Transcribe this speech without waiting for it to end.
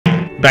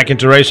Back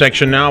into race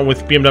action now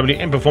with BMW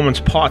M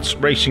Performance Parts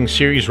Racing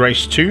Series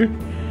Race 2.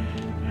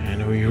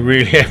 And we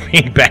really have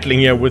been battling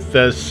here with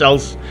the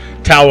cells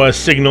tower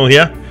signal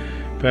here.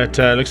 But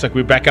looks like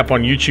we're back up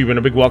on YouTube, and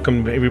a big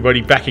welcome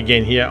everybody back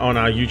again here on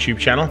our YouTube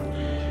channel.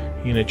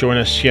 You're going to join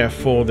us here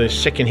for the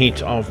second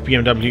heat of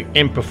BMW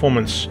M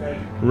Performance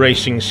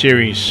Racing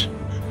Series,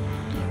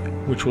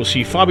 which will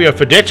see Fabio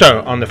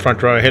Fedetto on the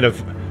front row ahead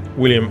of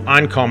William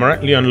Einkammerer,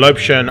 Leon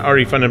Loebscher and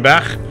Ari van den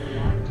Berg,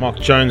 Mark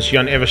Jones,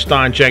 Jan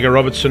Everstein, Jagger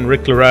Robertson,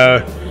 Rick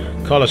Leroux,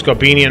 Carlos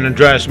Garbini and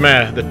Andreas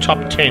Mayer, the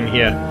top 10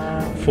 here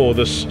for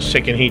this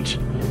second heat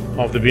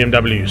of the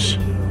BMWs.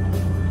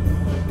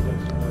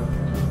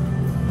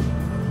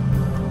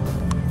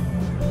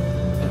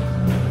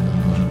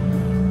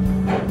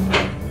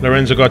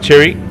 Lorenzo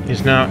Gartieri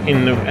is now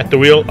at the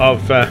wheel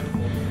of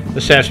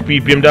the Sav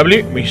Speed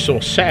BMW. We saw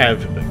Sav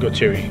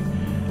Gartieri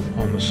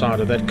on the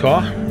side of that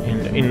car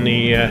in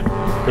the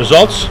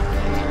results.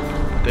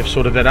 They've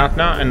sorted that out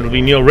now, and it'll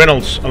be Neil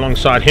Reynolds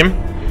alongside him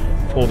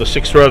for the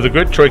 6th row of the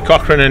grid. Troy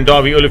Cochrane and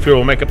Davy Olivier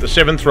will make up the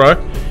 7th row,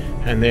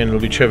 and then it'll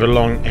be Trevor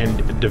Long and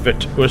David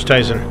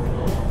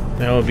Oosthuizen.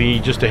 They'll be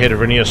just ahead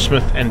of Renier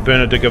Smith and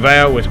Bernard de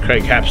Gavea, with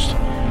Craig Hapst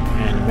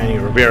and Manny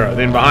Ribeiro.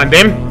 Then behind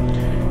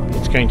them,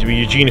 it's going to be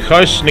Eugene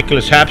Goos,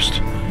 Nicholas Hapst,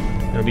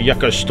 it'll be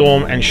Jaco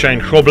Storm and Shane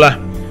Grobler,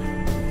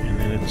 and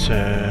then it's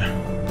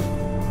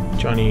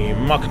Johnny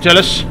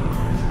Markatellis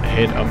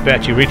ahead of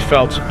Bertie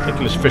Rietveld,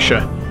 Nicholas Fisher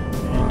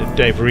and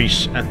Dave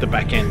Rees at the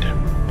back end.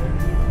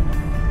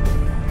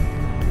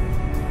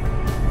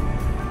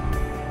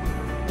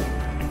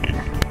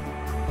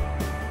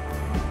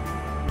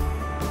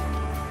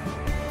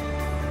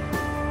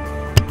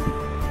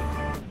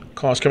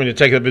 Cars coming to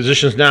take their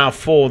positions now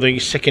for the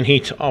second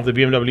heat of the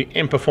BMW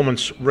M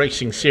Performance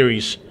Racing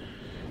Series.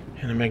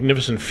 And a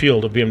magnificent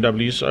field of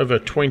BMWs, over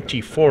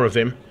 24 of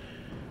them,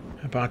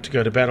 about to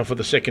go to battle for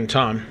the second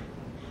time.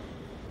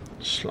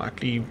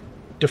 Slightly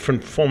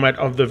different format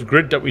of the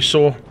grid that we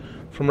saw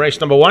from race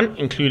number 1,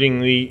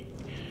 including the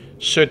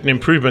certain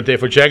improvement there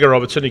for Jagger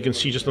Robertson. You can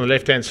see just on the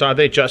left hand side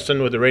there,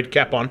 Justin with the red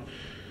cap on,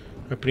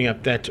 opening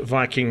up that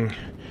Viking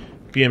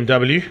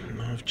BMW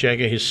of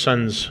Jagger, his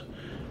son's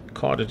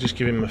car, to just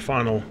give him a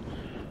final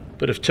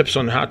bit of tips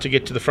on how to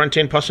get to the front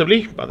end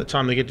possibly by the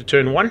time they get to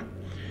turn 1.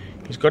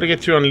 He's got to get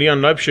through on Leon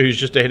Loebscher, who's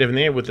just ahead of him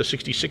there with the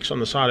 66 on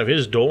the side of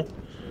his door.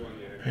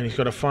 And he's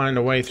got to find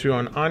a way through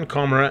on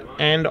Einkammerer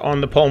and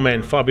on the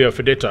poleman Fabio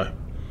Fedetto.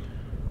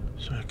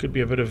 So it could be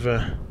a bit of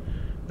a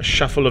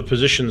shuffle of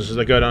positions as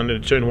they go down to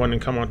turn 1 and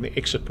come on the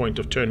exit point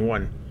of turn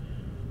 1.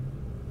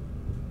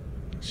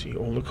 See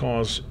all the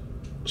cars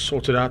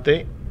sorted out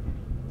there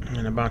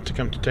and about to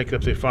come to take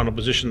up their final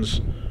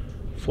positions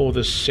for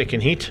this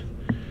second heat.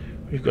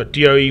 We've got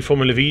DOE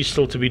Formula V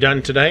still to be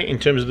done today in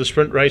terms of the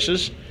sprint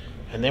races.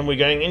 And then we're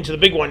going into the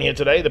big one here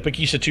today, the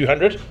Phakisa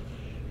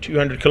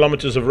 200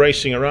 kilometers of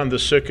racing around the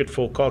circuit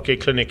for Car Care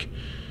Clinic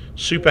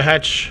Super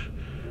Hatch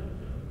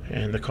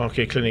and the Car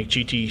Care Clinic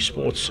GT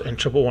Sports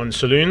and 111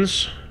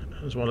 Saloons,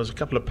 as well as a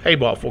couple of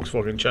pay-bar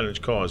Volkswagen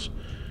Challenge cars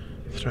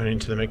thrown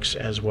into the mix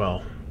as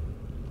well.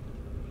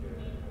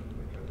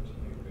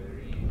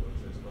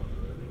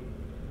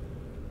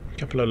 A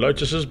couple of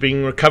Lotuses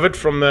being recovered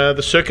from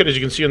the circuit, as you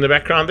can see in the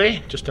background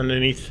there, just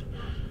underneath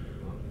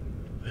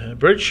the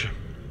bridge.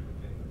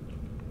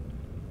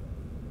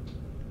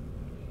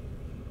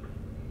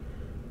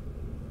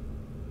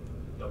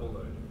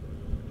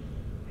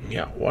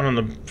 Yeah, one on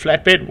the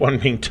flatbed, one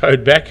being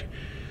towed back.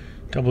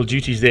 Double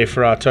duties there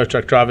for our tow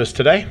truck drivers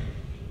today.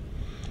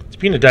 It's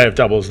been a day of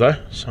doubles though,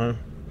 so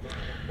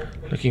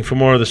looking for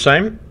more of the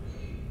same.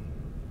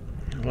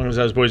 As long as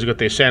those boys have got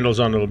their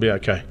sandals on, it'll be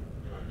okay.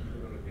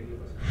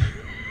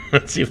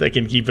 Let's see if they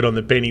can keep it on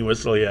the penny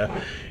whistle here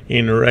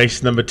in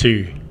race number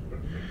 2,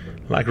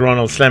 like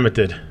Ronald Slammet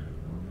did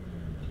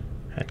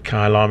at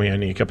Kyalami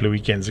only a couple of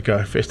weekends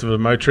ago. Festival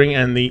of Motoring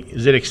and the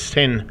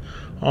ZX10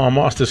 R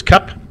Masters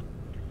Cup.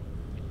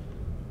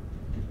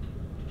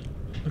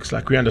 Looks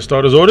like we're under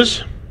starters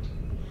orders.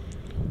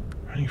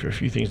 Waiting for a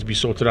few things to be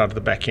sorted out at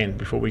the back end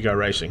before we go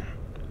racing.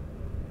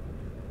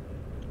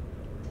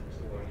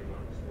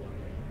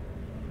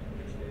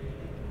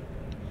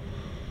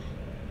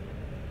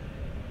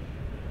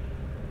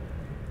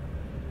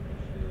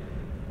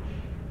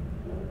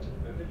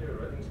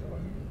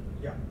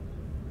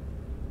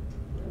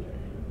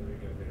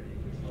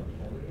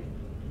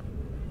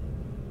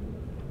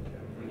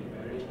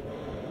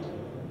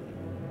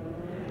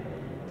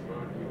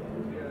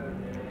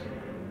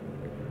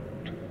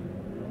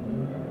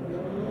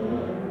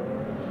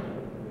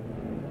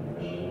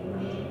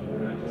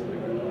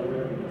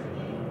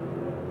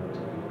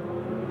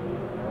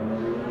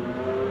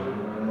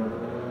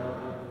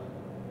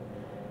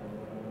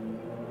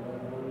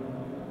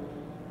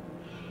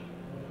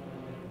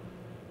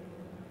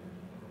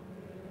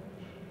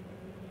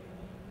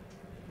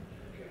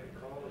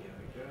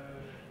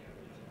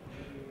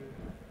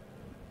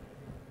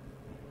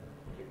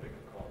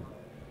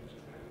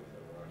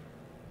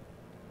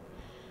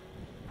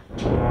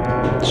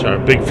 So a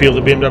big field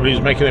of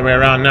BMWs making their way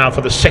around now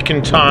for the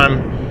second time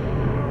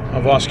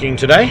of asking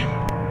today.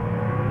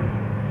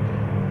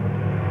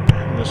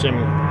 And the Sim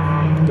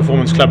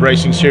Performance Club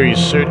Racing Series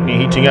certainly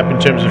heating up in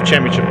terms of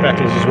championship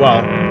battles as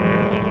well.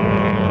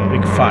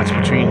 Big fights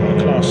between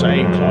Class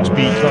A, Class B,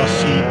 Class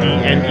C, D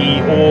and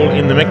E, all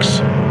in the mix.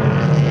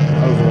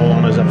 Overall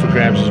honours up for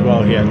grabs as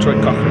well here.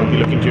 Troy Cochrane will be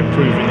looking to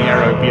improve in the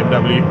Arrow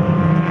BMW.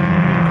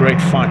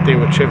 Great fight there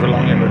with Trevor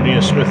Long and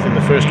Renier Smith in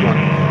the first one.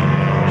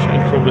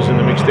 Shane Crawler's in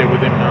the mix there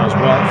with them now as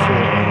well for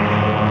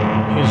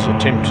his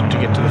attempt to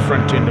get to the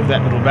front end of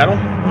that little battle.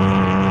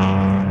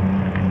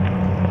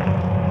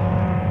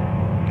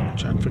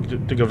 John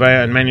De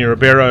Gavea and Manny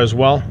Ribeiro as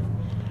well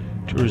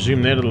to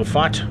resume their little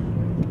fight.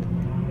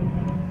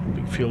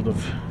 Big field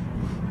of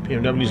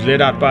BMWs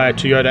led out by a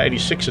Toyota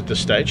 86 at this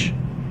stage.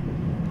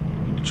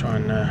 Try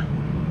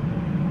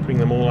and bring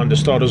them all under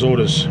starters'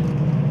 orders.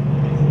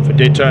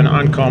 Fedetto and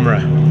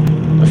Eincamera,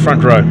 the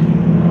front row.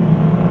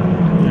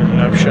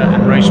 Loadhshedding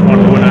and race 1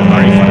 winner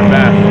Murray van der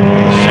Berg.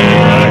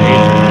 Second row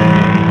ahead.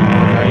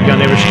 Jan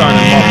Everstein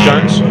and Mark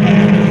Jones.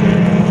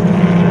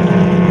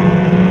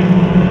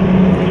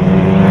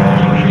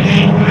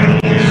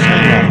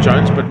 Mark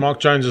Jones, but Mark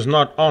Jones is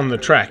not on the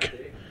track.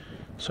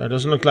 So it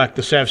doesn't look like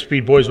the Sav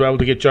Speed boys were able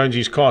to get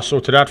Jonesy's car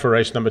sorted out for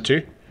race number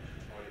 2.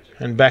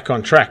 And back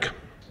on track.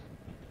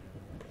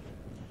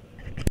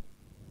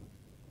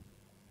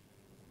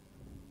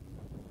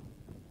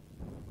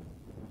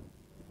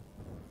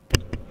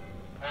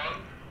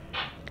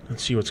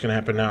 Let's see what's going to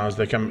happen now as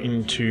they come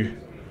into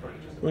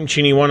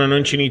Uncini 1 and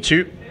Uncini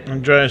 2.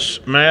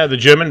 Andreas Meyer, the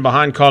German,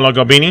 behind Carlo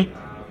Garbini.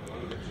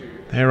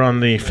 They're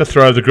on the 5th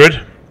row of the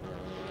grid.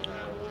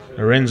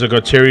 Lorenzo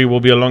Gauteri will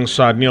be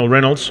alongside Neil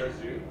Reynolds.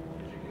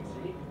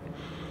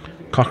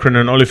 Cochrane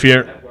and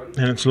Olivier.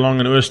 And it's Long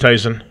and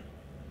Oosthuizen.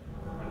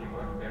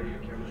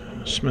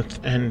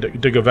 Smith and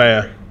De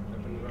Gavea.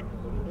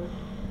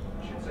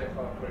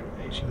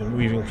 See them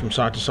weaving from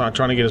side to side,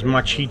 trying to get as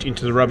much heat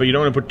into the rubber. You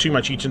don't want to put too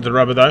much heat into the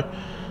rubber though.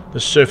 The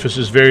surface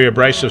is very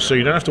abrasive, so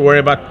you don't have to worry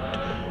about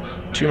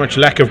too much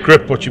lack of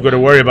grip. What you've got to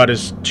worry about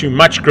is too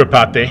much grip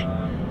out there,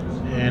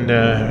 and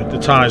the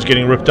tyres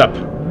getting ripped up.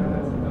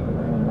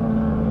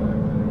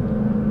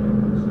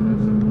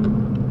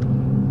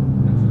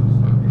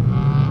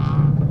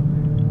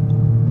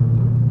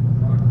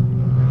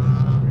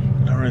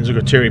 Lorenzo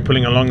Gauteri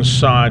pulling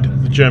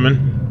alongside the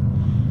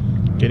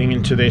German, getting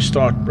into their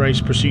start race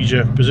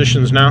procedure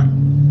positions now.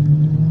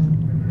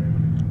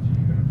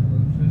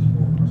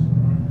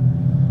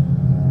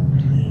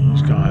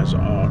 Guys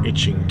are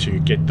itching to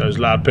get those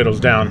loud pedals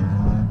down.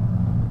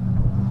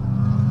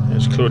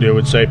 As Claudio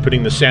would say,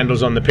 putting the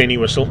sandals on the penny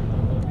whistle.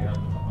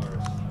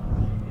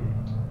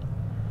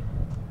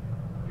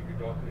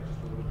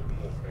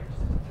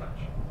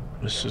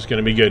 This is going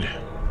to be good.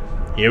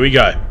 Here we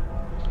go.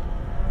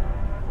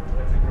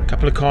 A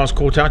couple of cars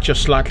caught out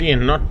just slightly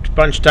and not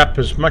bunched up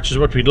as much as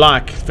what we'd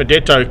like.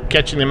 Fedetto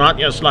catching them out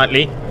here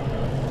slightly.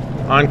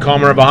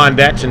 Eincamera behind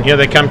that, and here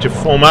they come to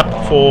form up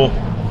for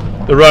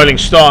the rolling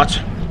start.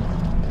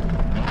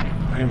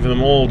 For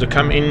them all to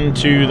come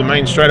into the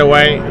main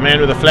straightaway. The man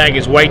with the flag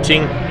is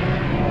waiting.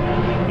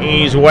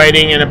 He's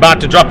waiting and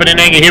about to drop it in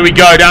anger. Here we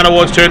go, down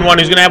towards turn 1.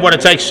 He's going to have what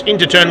it takes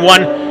into turn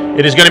 1.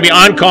 It is going to be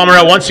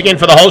Eincamera once again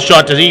for the whole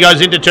shot as he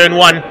goes into turn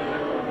 1.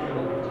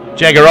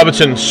 Jagger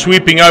Robertson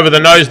sweeping over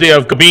the nose there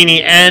of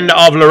Garbini and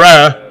of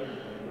Leroux.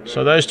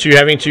 So those two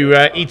having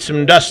to eat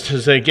some dust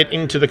as they get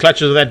into the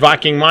clutches of that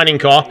Viking mining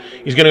car.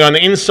 He's going to go on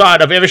the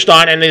inside of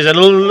Everstein, and there's a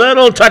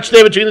little touch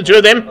there between the two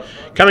of them.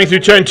 Coming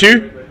through turn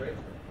 2.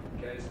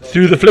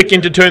 Through the flick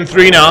into turn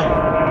 3 now.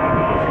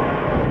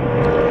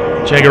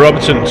 Jagger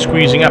Robertson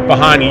squeezing up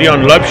behind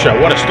Leon Loadhshedding.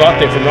 What a start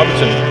there from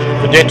Robertson.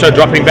 Fedetto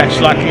dropping back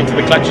slightly into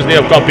the clutches there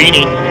of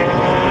Garbini.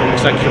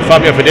 Looks like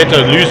Fabio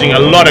Fedetto losing a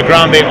lot of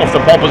ground there off the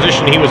pole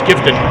position he was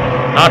gifted.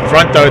 Out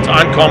front though, it's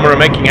Eincamera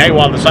making hay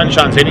while the sun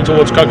shines, heading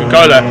towards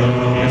Coca-Cola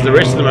as the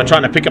rest of them are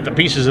trying to pick up the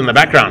pieces in the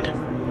background.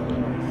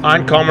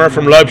 Eincamera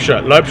from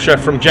Loadhshedding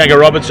from Jagger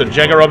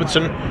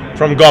Robertson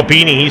from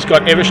Garbini. He's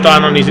got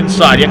Everstein on his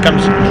inside. Here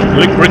comes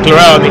Rick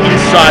Leroux on the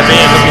inside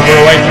there, looking for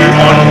a way through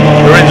on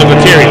Lorenzo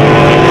Gauteri.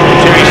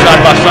 Gauteri side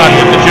by side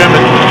with the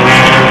German.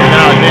 And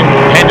now and then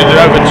handed it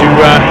over to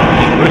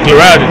Rick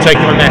Leroux to take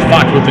on that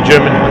fight with the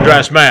German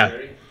Andreas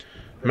Meyer.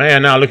 Meyer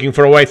now looking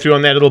for a way through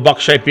on that little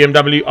box-shaped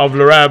BMW of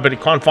Leroux, but he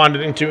can't find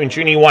it into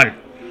Uncini 1.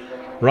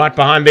 Right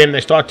behind them,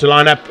 they start to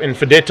line up, and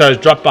Fedetto's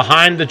dropped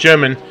behind the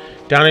German,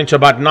 down into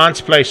about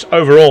 9th place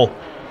overall.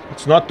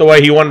 It's not the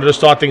way he wanted to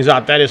start things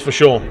out, that is for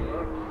sure.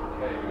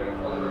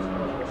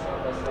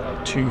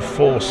 2,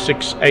 4,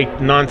 6, 8,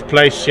 9th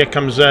place. Here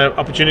comes an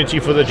opportunity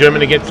for the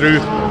German to get through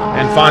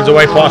and finds a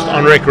way past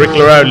Henrik. Rick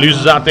Leroux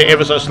loses out there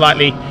ever so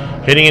slightly,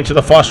 heading into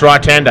the fast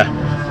right-hander.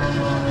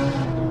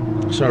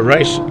 So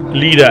race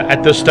leader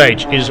at this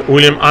stage is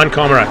William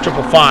Eincamera,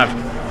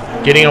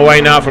 555. Getting away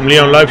now from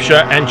Leon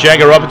Loadhshedding, and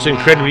Jagger Robertson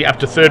incredibly up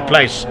to 3rd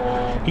place.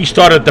 He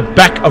started at the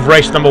back of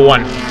race number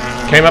 1.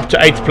 Came up to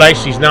 8th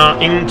place. He's now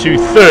into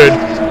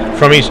 3rd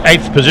from his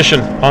 8th position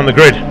on the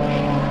grid.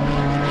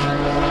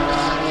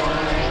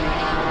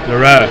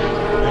 Leroux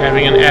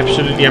having an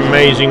absolutely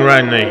amazing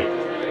run there.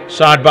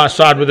 side by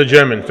side with the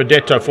German.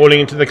 Vedetto falling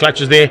into the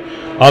clutches there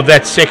of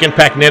that second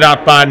pack, net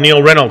out by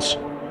Neil Reynolds.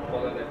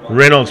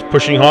 Reynolds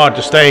pushing hard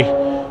to stay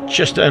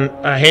just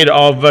ahead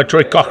of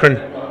Troy Cochrane.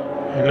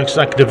 It looks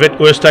like David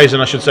Oosthuizen,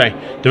 I should say.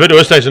 David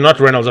Oosthuizen, not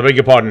Reynolds, I beg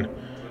your pardon.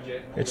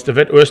 It's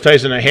David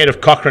Oosthuizen ahead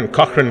of Cochrane.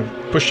 Cochrane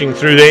pushing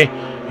through there,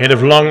 ahead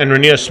of Long and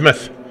Rainier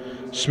Smith.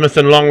 Smith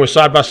and Long were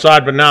side by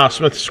side, but now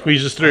Smith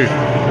squeezes through.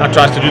 Now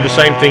tries to do the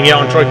same thing here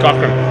on Troy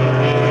Cochrane.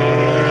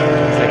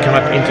 As they come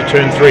up into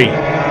turn 3.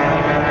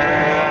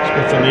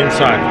 Smith on the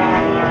inside.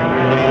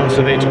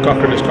 Answer there to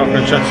Cochrane as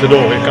Cochrane shuts the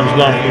door. Here comes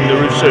Long in the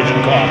roof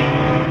surgeon car.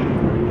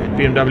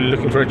 BMW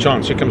looking for a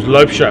chance. Here comes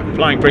Loadhshedding,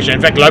 applying pressure.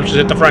 In fact, Loadhshedding's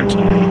hit the front.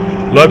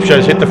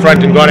 Loadhshedding's hit the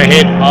front and got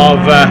ahead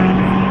of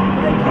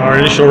our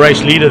initial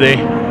race leader there.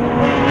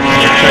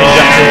 Changed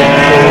up for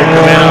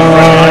the man out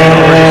front line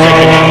already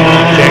second.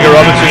 Jagger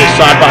Robertson is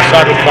side by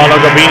side with Carlo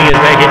Garbini as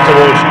they head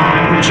towards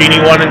Cheney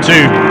 1 and 2.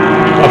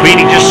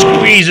 Garbini just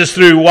squeezes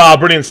through. Wow,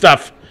 brilliant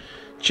stuff.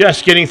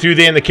 Just getting through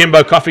there in the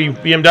Kimbo Coffee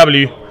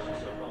BMW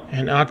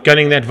and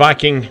outgunning that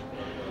Viking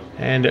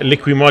and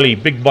Liqui Moly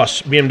Big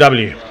Boss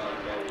BMW.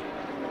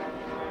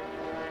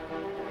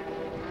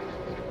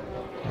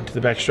 Onto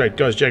the back straight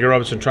goes Jagger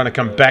Robertson, trying to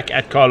come back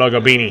at Carlo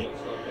Garbini.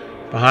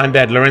 Behind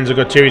that, Lorenzo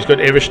Gotteri's got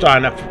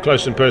Everstein up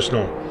close and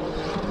personal.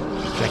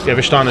 In fact,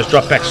 Everstein has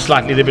dropped back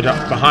slightly a little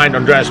bit behind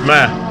Andreas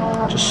Meyer.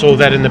 Just saw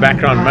that in the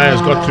background.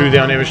 Meyer's got through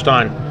there on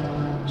Everstein.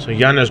 So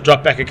Jan has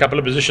dropped back a couple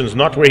of positions,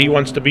 not where he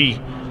wants to be.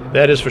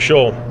 That is for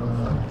sure.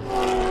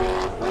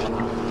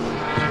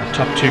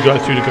 Top 2 go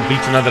through to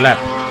complete another lap.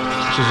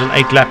 This is an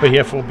 8-lapper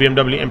here for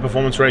BMW M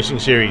Performance Racing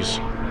Series.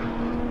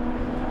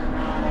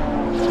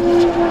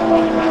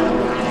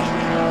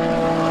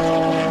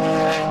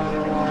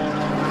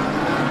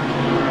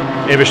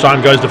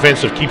 Everstein goes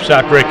defensive, keeps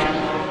out Rick.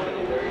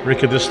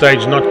 Rick at this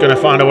stage not going to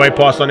find a way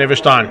past on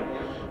Everstein.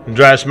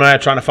 Andreas Meyer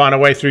trying to find a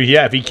way through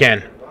here if he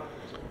can.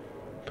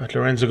 But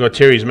Lorenzo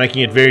Gotteri is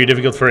making it very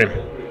difficult for him.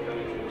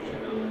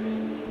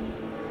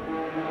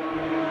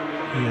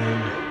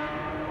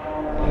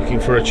 Looking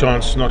for a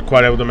chance, not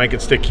quite able to make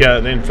it stick here.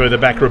 Then further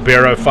back,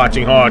 Ribeiro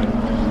fighting hard.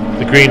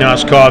 The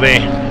greenhouse car there,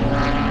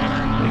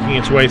 making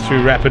its way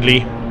through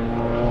rapidly.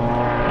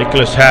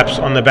 Nicholas Haps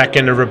on the back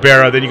end of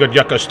Ribeiro. Then you got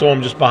Jaco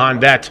Storm just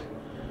behind that.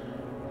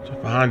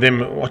 Behind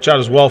them, watch out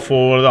as well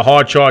for the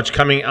hard charge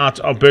coming out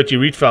of Bertie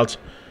Rietveld.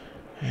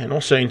 And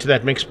also into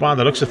that mix by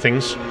the looks of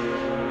things.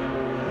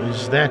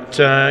 Is that,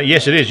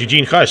 yes it is,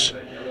 Eugene Goos.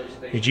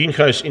 Eugene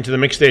Goos into the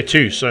mix there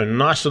too. So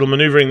nice little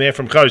maneuvering there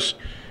from Goos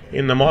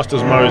in the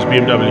Masters Motors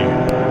BMW.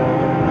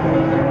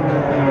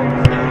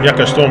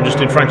 Jaco Storm just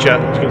in front here.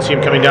 You can see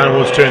him coming down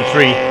towards turn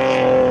 3.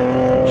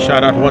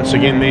 Shout out once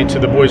again there to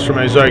the boys from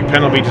Azoic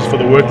Panel Beaters for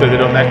the work they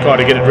did on that car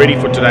to get it ready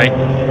for today.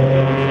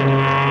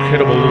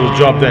 Incredible little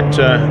job that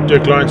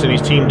Dirk Lawrence and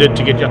his team did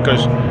to get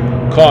Jaco's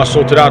car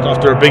sorted out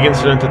after a big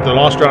incident at the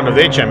last round of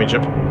their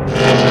championship.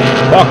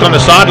 Parked on the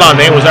sideline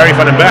there was Arie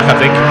van den Berg, I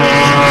think.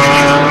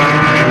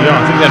 Yeah,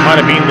 I think that might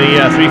have been the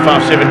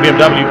 357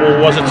 BMW, or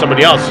was it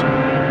somebody else?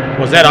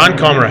 Was that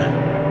Einkamera?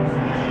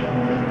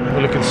 Have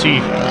a look and see.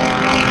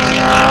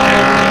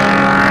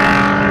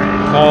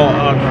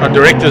 Our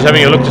director's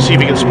having a look to see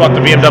if he can spot the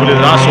BMW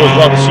that I saw as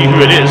well to see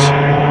who it is.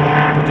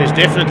 But there's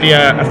definitely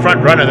a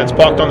front runner that's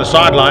parked on the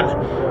sideline.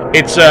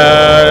 It's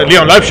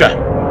Leon Loubser.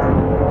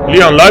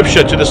 Leon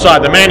Loubser to the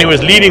side, the man who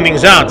is leading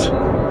things out.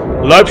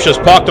 Loubser's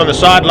parked on the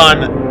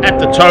sideline at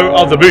the toe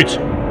of the boot.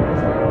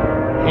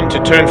 Into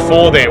turn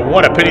 4 there.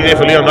 What a pity there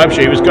for Leon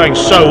Loubser. He was going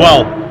so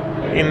well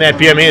in that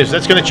BMW.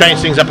 That's going to change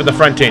things up at the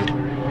front end.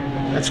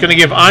 That's going to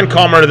give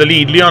Einkamera the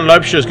lead. Leon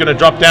Loubser is going to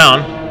drop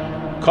down.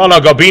 Carlo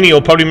Garbini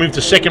will probably move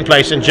to second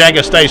place and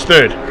Jagger stays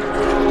third.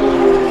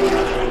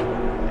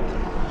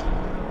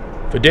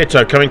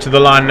 Vedetto coming to the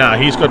line now.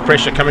 He's got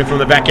pressure coming from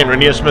the back end.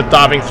 Rainier Smith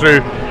diving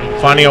through,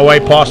 finding a way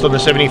past on the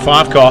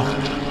 75 car.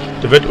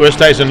 David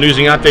Oosthuizen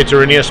losing out there to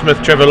Rainier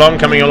Smith. Trevor Long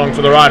coming along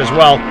for the ride as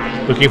well,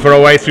 looking for a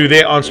way through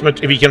there on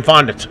Smith if he can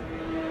find it.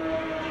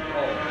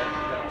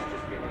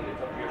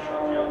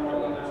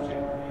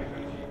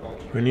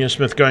 Rainier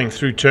Smith going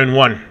through turn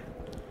 1.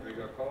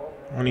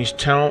 On his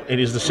tail, it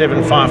is the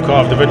 7.5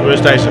 car of David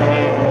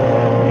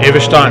Oosthuizen.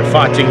 Everstein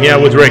fighting here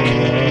with Rick.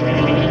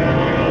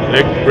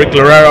 Rick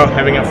Loureiro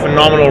having a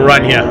phenomenal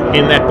run here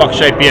in that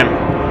box-shaped BM.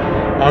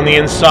 On the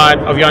inside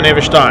of Jan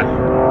Everstein.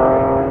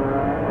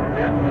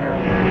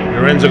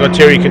 Lorenzo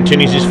Gotteri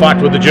continues his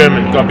fight with the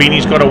German.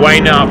 Garbini's got away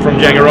now from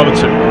Jagger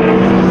Robertson.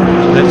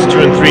 So that's 2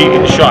 and 3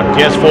 in the shot.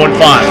 Here's 4 and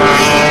 5.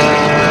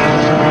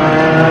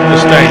 At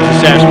this stage, the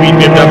Sam Speed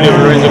BMW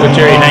of Lorenzo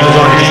Gotteri hangs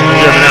on to keep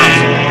the German out.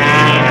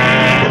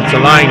 It's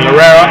allowing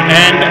Loureiro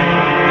and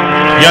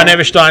Jan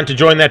Everstein to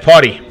join that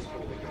party.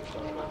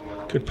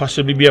 Could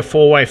possibly be a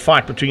 4-way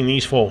fight between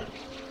these 4.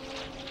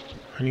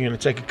 And you're going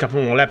to take a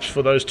couple more laps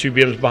for those 2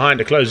 BMs behind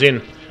to close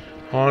in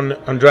on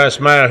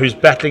Andreas Meyer, who's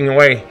battling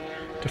away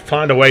to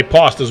find a way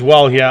past as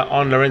well here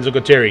on Lorenzo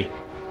Gotteri.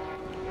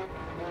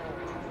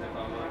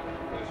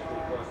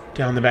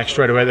 Down the back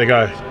straight away they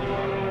go.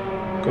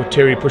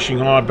 Gotteri pushing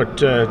hard, but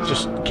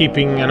just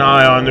keeping an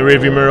eye on the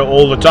rearview mirror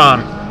all the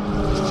time.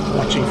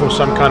 Watching for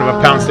some kind of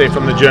a pounce there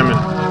from the German.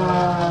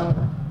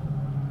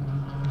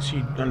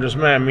 See, Andres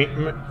Meyer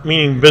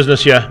meaning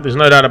business here. There's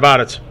no doubt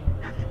about it.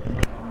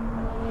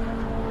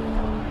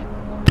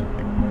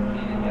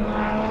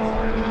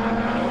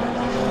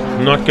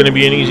 Not going to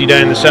be an easy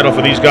day in the saddle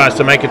for these guys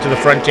to make it to the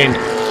front end,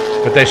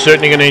 but they're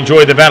certainly going to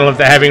enjoy the battle that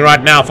they're having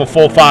right now for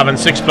 4, 5 and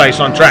 6 place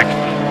on track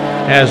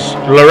as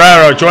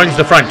Loureiro joins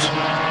the front.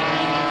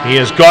 He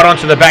has got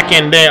onto the back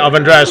end there of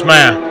Andreas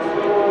Meyer,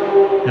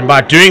 and by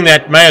doing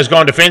that, Meyer's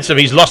gone defensive.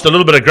 He's lost a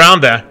little bit of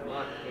ground there,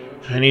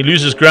 and he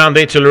loses ground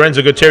there to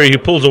Lorenzo Gutteri, who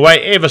pulls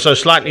away ever so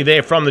slightly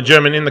there from the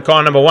German in the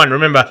car number 1.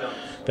 Remember,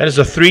 that is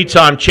a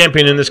 3-time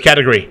champion in this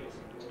category.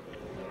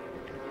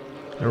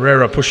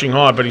 Loureiro pushing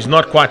hard, but he's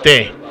not quite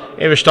there.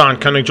 Everstein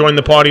kind of joined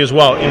the party as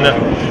well. In the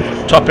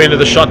top end of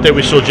the shot there,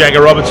 we saw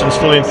Jagger Robertson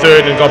still in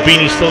 3rd and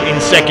Garbini still in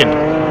 2nd.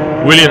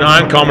 William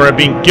Ironcomer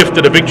being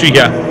gifted a victory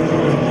here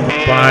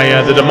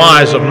by the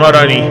demise of not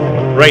only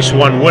race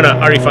 1 winner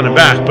Arie van den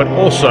Berg, but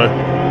also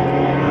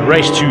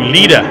race 2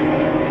 leader.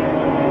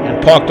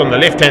 And parked on the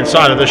left-hand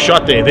side of the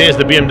shot there. There's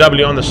the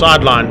BMW on the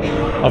sideline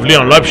of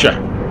Leon Loubser.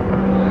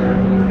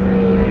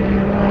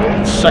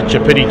 It's such a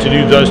pity to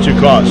lose those 2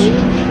 cars.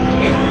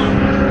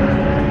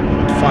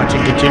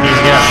 Fighting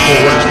continuing here for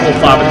runs 4,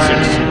 5 and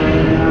 6.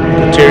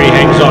 Gutteri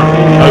hangs on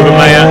over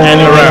Meyer and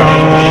Loureiro.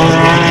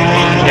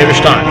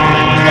 Everstein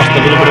lost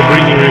a little bit of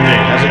breathing room there.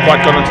 Hasn't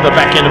quite got onto the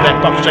back end of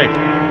that box shape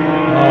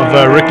of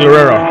Rick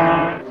Loureiro.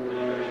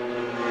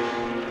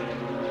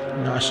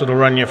 Nice little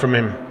run here from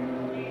him.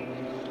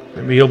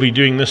 Maybe he'll be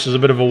doing this as a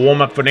bit of a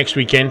warm-up for next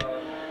weekend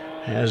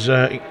as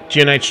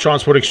G&H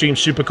Transport Extreme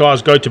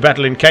Supercars go to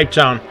battle in Cape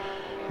Town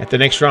at the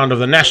next round of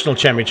the National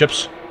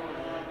Championships.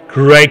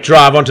 Great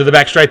drive onto the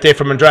back straight there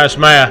from Andreas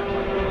Meyer,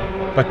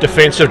 but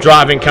defensive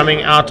driving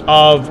coming out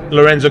of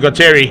Lorenzo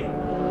Gutteri,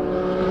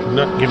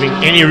 not giving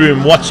any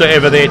room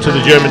whatsoever there to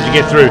the German to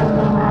get through.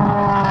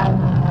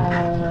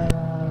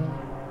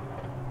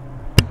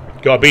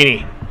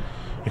 Garbini.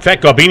 In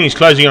fact, Garbini is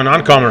closing on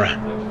Ironcomer.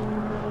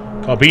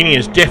 Garbini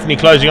is definitely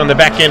closing on the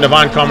back end of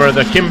Ironcomer.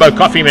 The Kimbo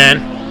Coffee Man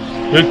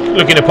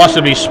looking to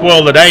possibly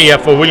spoil the day here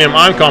for William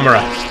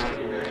Ironcomer.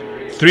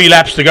 3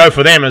 laps to go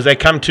for them as they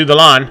come to the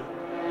line.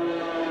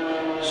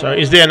 So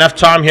is there enough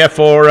time here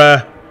for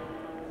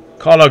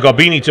Carlo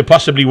Garbini to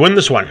possibly win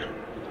this one?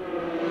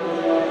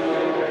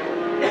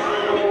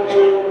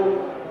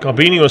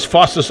 Garbini was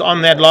fastest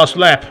on that last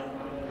lap,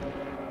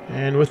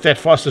 and with that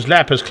fastest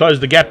lap has closed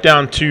the gap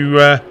down to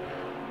a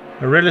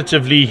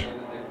relatively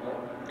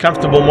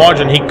comfortable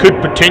margin. He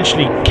could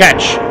potentially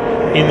catch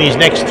in these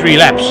next 3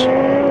 laps.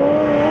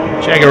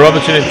 Jagger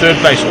Robertson in 3rd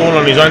place, all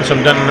on his own. So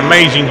done an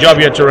amazing job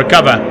here to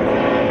recover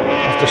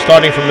after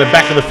starting from the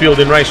back of the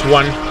field in race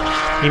 1.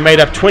 He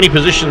made up 20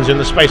 positions in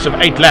the space of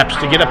 8 laps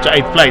to get up to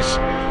 8th place,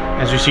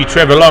 as we see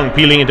Trevor Long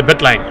peeling into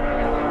pit lane.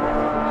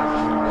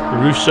 The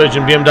roof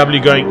surgeon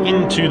BMW going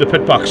into the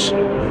pit box.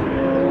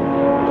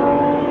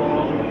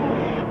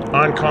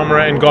 Ironcomer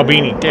and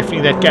Garbini,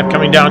 definitely that gap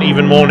coming down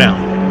even more now.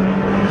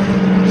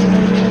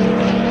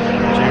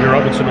 Jagger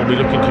Robertson will be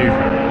looking to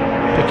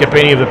pick up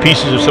any of the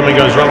pieces if something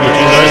goes wrong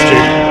between those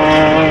 2.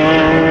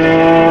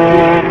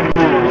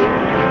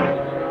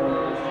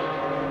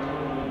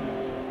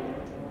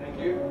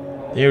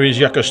 There is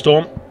Jaco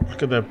Storm.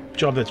 Look at the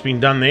job that's been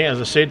done there. As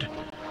I said,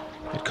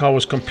 that car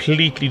was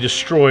completely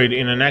destroyed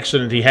in an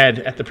accident he had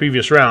at the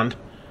previous round.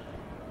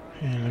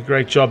 And a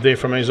great job there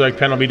from Azoic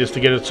panel beaters to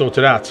get it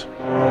sorted out.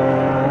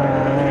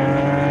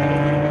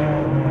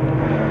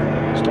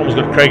 Storm's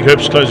got Craig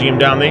Herbst closing him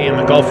down there in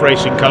the Gulf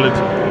Racing coloured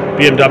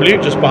BMW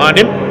just behind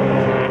him.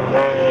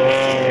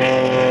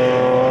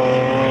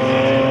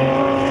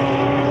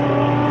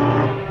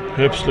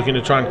 Herbst looking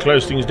to try and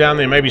close things down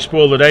there, maybe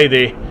spoil the day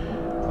there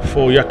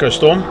for Jaco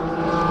Storm.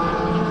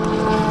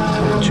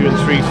 1, 2 and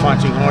 3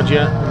 fighting hard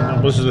here.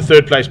 This is the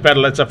 3rd place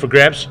battle that's up for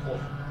grabs.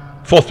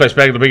 4th place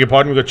battle, the bigger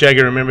pardon. We've got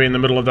Jagger, remember, in the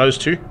middle of those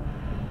 2.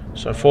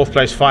 So 4th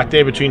place fight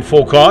there between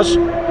 4 cars.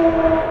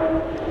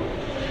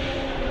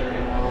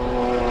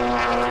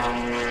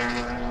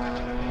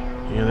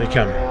 Here they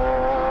come.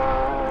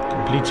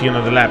 Completing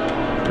another lap.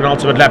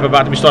 Penultimate lap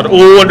about to be started.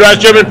 Oh,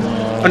 Andreas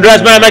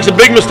Meyer makes a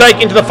big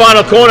mistake into the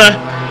final corner.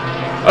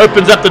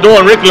 Opens up the door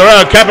and Rick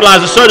Loureiro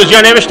capitalizes. So does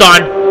Jan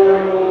Everstein.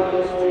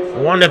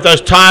 I wonder if those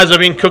tyres have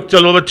been cooked a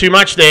little bit too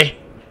much there.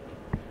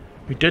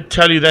 We did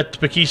tell you that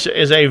Phakisa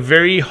is a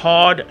very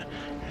hard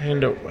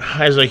and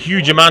has a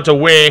huge amount of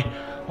wear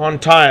on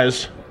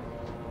tyres.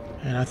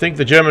 And I think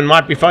the German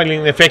might be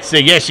feeling the effects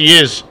there. Yes, he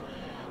is.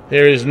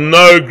 There is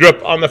no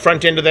grip on the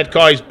front end of that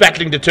car. He's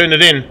battling to turn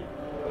it in.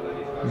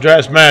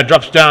 Andreas Meyer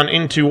drops down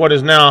into what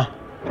is now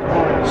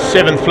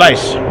 7th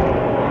place.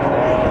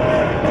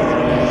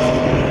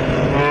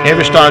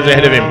 Everstein's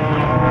ahead of him.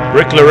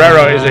 Rick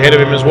Loureiro is ahead of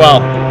him as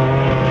well.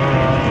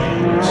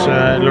 It's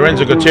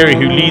Lorenzo Gutteri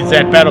who leads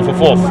that battle for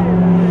 4th.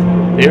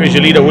 There is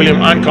your leader, William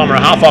Ironcomer.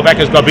 How far back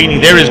is Garbini?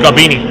 There is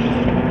Garbini.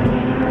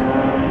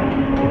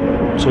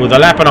 So with a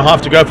lap and a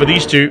half to go for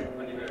these 2,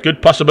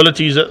 good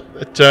possibilities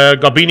that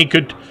Garbini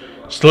could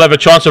still have a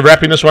chance of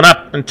wrapping this one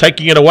up and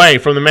taking it away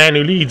from the man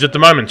who leads at the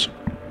moment.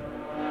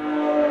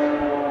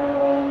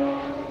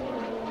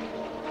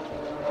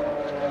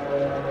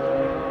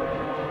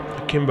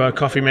 Kimbo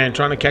Coffeeman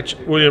trying to catch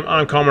William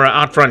Arncamera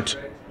out front.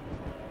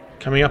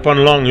 Coming up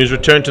on Long, who's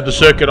returned to the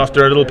circuit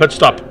after a little pit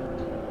stop.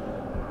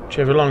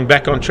 Trevor Long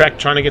back on track,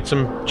 trying to get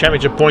some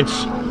championship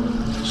points,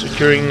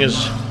 securing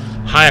as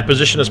high a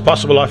position as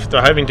possible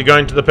after having to go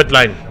into the pit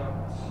lane.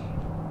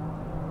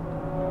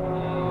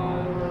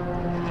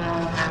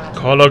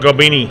 Carlo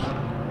Garbini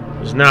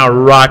is now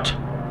right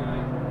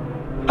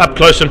up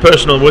close and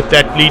personal with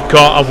that lead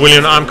car of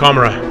William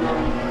Arncamera.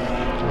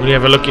 Will he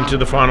have a look into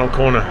the final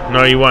corner?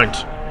 No, he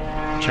won't.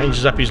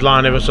 Changes up his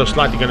line ever so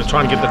slightly, going to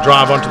try and get the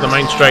drive onto the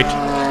main straight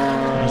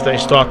as they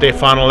start their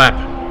final lap.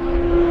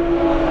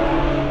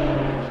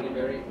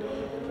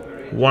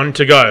 1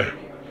 to go.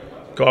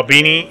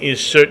 Garbini is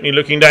certainly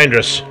looking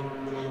dangerous.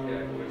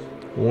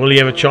 Will he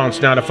have a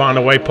chance now to find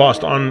a way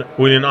past on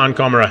William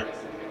Arncamera?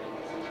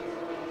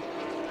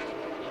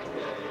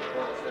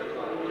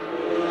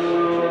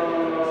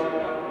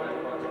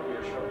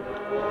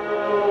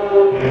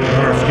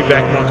 There are a few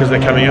back markers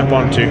they're coming up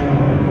onto.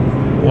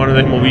 One of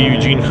them will be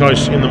Eugene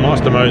Close in the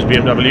Master Mo's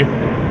BMW.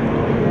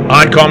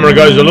 Arncamera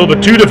goes a little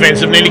bit too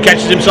defensive, nearly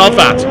catches himself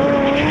out.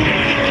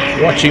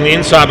 Watching the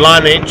inside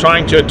line there,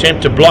 trying to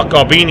attempt to block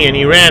Garbini, and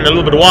he ran a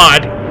little bit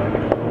wide.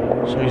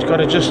 So he's got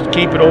to just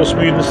keep it all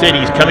smooth and steady.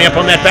 He's coming up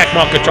on that back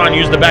marker, trying to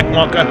use the back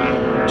marker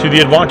to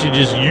the advantage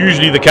is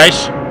usually the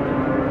case.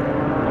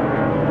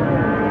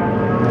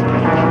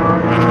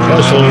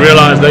 Close will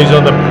realise these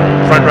are the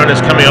front runners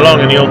coming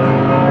along, and he'll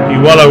be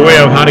well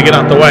aware of how to get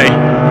out the way.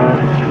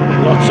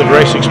 Lots of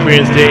race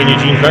experience there in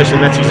Eugene Close,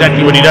 and that's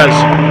exactly what he does.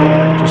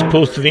 Just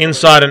pulls to the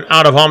inside and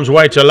out of harm's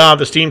way to allow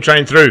the steam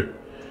train through.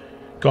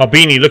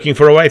 Garbini looking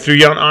for a way through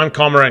Jan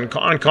Arncamera, and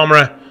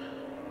Arncamera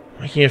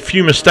making a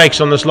few mistakes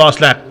on this last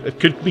lap. It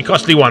could be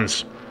costly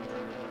ones.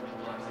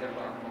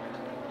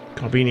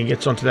 Garbini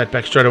gets onto that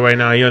back straight away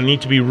now. He'll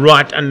need to be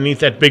right underneath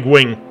that big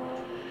wing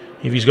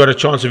if he's got a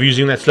chance of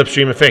using that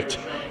slipstream effect.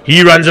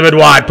 He runs a bit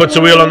wide, puts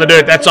a wheel on the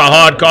dirt. That's how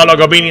hard Carlo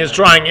Garbini is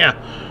trying here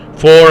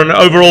for an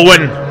overall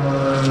win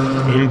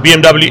in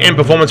BMW M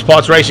Performance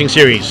Parts Racing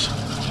Series. You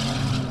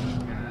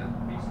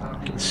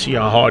can see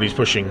how hard he's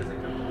pushing.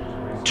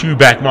 2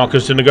 back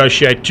markers to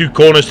negotiate, 2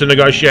 corners to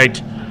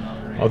negotiate.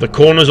 Are the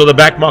corners or the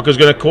back markers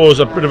going to cause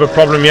a bit of a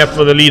problem here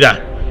for the leader?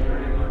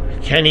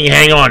 Can he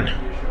hang on?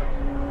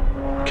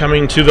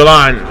 Coming to the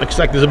line. Looks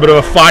like there's a bit of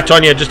a fight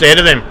on here just ahead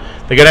of them.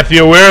 They're going to have to be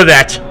aware of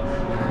that.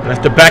 They'll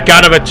have to back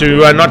out of it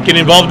to not get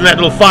involved in that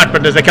little fight.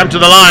 But as they come to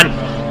the line,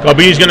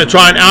 Garbini's going to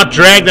try and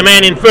out-drag the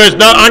man in first.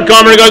 No,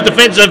 Arncamera goes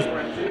defensive.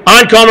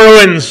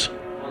 Arncamera wins.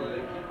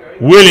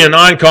 William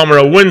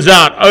Arncamera wins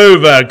out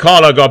over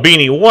Carlo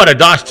Garbini. What a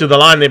dice to the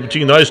line there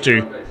between those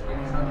two.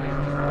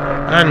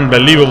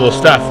 Unbelievable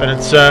stuff. And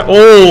it's,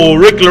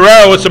 Rick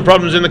Leroux with some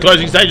problems in the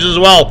closing stages as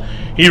well.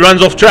 He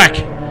runs off track,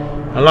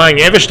 allowing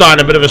Everstein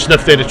a bit of a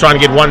sniff there to try and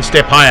get 1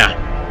 step higher.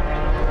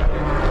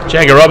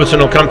 Jagger Robertson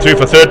will come through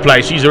for 3rd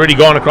place. He's already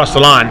gone across the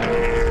line.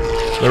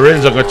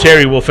 Lorenzo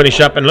Guertieri will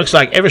finish up, and looks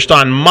like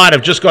Everstein might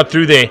have just got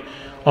through there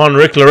on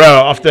Rick Leroux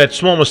after that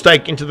small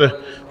mistake into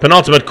the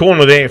penultimate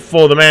corner there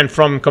for the man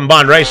from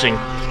Combined Racing.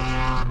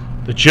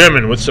 The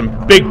German with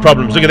some big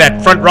problems. Look at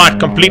that, front right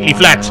completely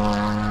flat.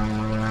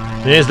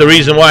 There's the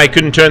reason why he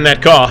couldn't turn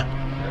that car.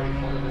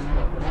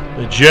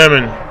 The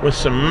German with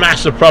some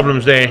massive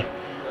problems there.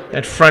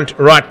 That front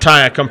right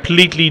tyre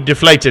completely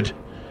deflated.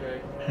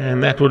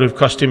 And that would have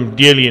cost him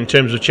dearly in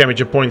terms of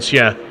championship points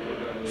here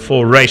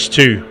for race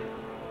 2.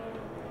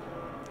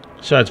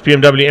 So it's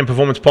BMW M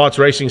Performance Parts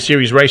Racing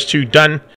Series race 2 done.